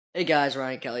Hey guys,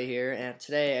 Ryan Kelly here, and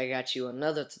today I got you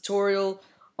another tutorial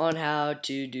on how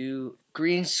to do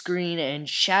green screen and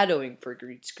shadowing for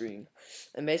green screen.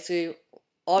 And basically,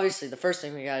 obviously, the first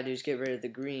thing we gotta do is get rid of the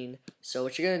green. So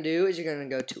what you're gonna do is you're gonna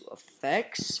go to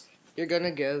Effects, you're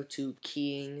gonna go to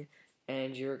Keying,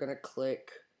 and you're gonna click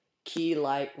Key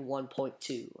Light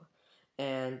 1.2.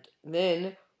 And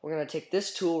then we're gonna take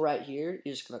this tool right here,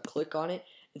 you're just gonna click on it,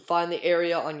 and find the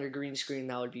area on your green screen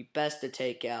that would be best to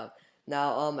take out.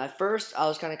 Now, at first, I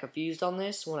was kind of confused on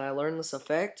this when I learned this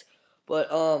effect, but,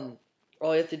 all you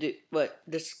have to do,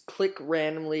 just click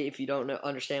randomly if you don't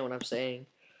understand what I'm saying,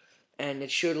 and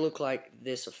it should look like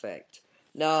this effect.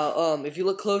 Now, if you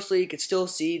look closely, you can still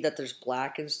see that there's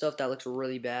black and stuff that looks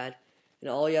really bad, and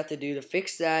all you have to do to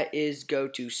fix that is go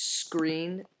to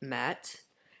Screen Matte,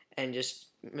 and just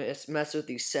mess with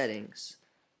these settings.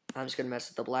 I'm just going to mess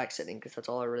with the black setting, because that's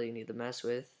all I really need to mess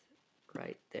with,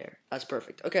 right there. That's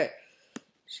perfect. Okay,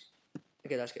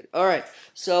 that's good. Alright,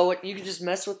 so you can just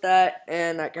mess with that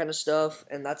and that kind of stuff,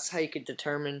 and that's how you can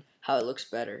determine how it looks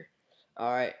better.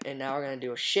 Alright, and now we're going to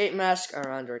do a shape mask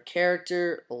around our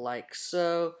character, like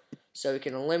so. So we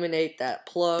can eliminate that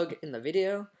plug in the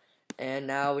video, and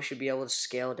now we should be able to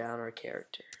scale down our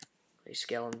character. Let me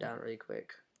scale him down really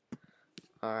quick.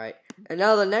 Alright, and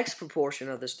now the next proportion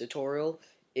of this tutorial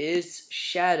is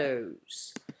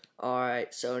shadows.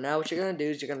 Alright, so now what you're going to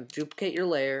do is you're going to duplicate your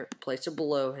layer, place it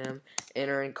below him,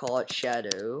 enter and call it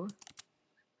shadow,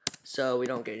 so we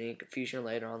don't get any confusion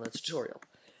later on the tutorial.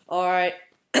 Alright,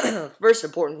 first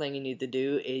important thing you need to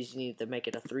do is you need to make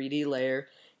it a 3D layer.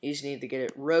 You just need to get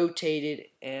it rotated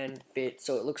and fit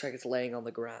so it looks like it's laying on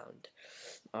the ground.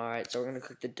 Alright, so we're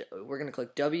gonna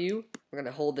click W, we're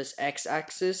gonna hold this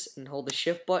X-axis and hold the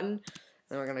shift button,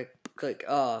 and we're gonna click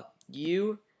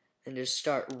U, and just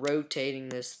start rotating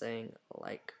this thing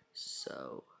like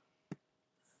so.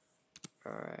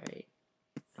 Alright.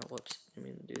 Oh, whoops, I didn't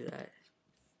mean to do that.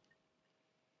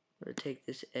 I'm going to take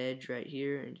this edge right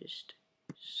here and just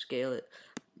scale it,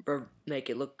 or make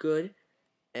it look good.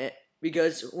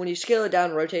 Because when you scale it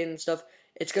down, rotate and stuff,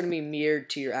 it's going to be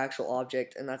mirrored to your actual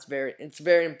object, and it's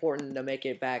very important to make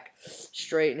it back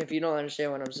straight. And if you don't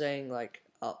understand what I'm saying, like,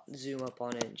 I'll zoom up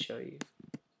on it and show you.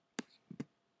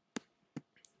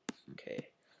 Okay,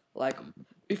 like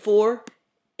before,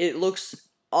 it looks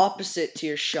opposite to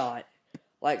your shot.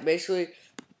 Like basically,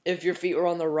 if your feet were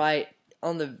on the right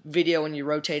on the video when you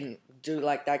rotate and do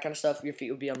like that kind of stuff, your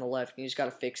feet would be on the left. And you just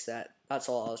gotta fix that. That's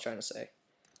all I was trying to say.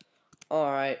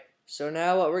 Alright, so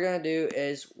now what we're gonna do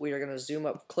is we are gonna zoom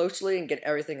up closely and get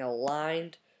everything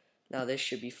aligned. Now this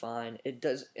should be fine. It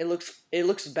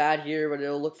looks bad here, but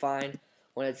it'll look fine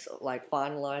when it's like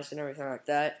finalized and everything like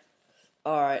that.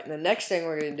 Alright, and the next thing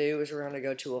we're going to do is we're going to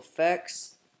go to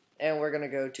Effects, and we're going to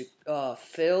go to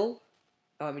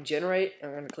Generate,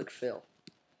 and we're going to click Fill,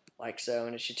 like so,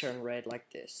 and it should turn red like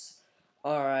this.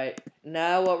 Alright,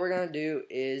 now what we're going to do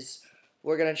is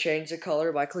we're going to change the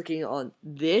color by clicking on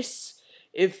this.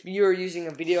 If you're using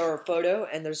a video or a photo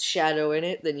and there's shadow in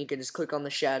it, then you can just click on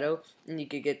the shadow, and you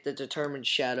can get the determined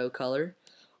shadow color.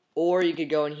 Or you could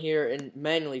go in here and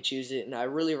manually choose it, and I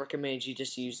really recommend you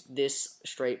just use this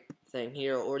straight thing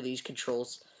here or these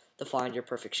controls to find your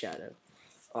perfect shadow.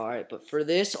 Alright, but for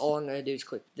this, all I'm going to do is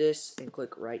click this and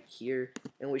click right here,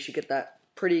 and we should get that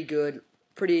pretty good,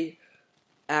 pretty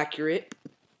accurate.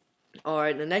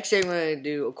 Alright, the next thing I'm going to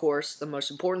do, of course, the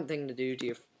most important thing to do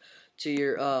to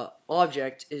your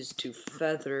object is to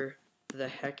feather the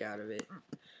heck out of it.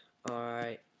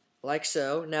 Alright, like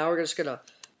so. Now we're just going to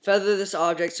feather this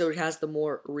object so it has the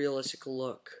more realistic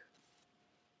look.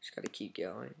 Just gotta keep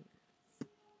going.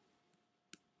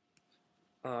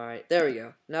 Alright, there we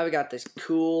go. Now we got this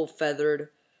cool feathered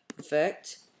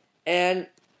effect. And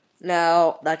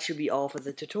now that should be all for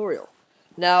the tutorial.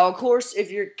 Now, of course,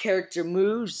 if your character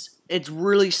moves, it's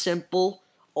really simple.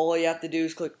 All you have to do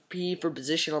is click P for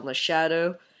position on the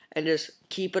shadow and just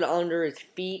keep it under his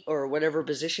feet or whatever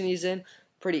position he's in.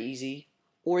 Pretty easy.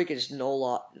 Or you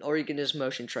can just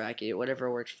motion track it, whatever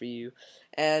works for you.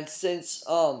 And since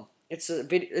it's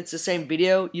the same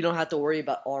video, you don't have to worry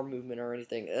about arm movement or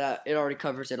anything. It already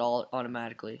covers it all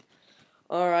automatically.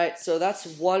 Alright, so that's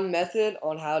one method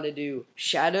on how to do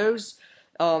shadows.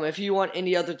 If you want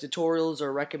any other tutorials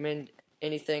or recommend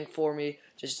anything for me,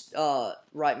 just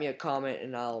write me a comment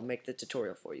and I'll make the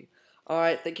tutorial for you.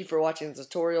 Alright, thank you for watching the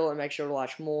tutorial, and make sure to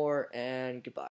watch more, and goodbye.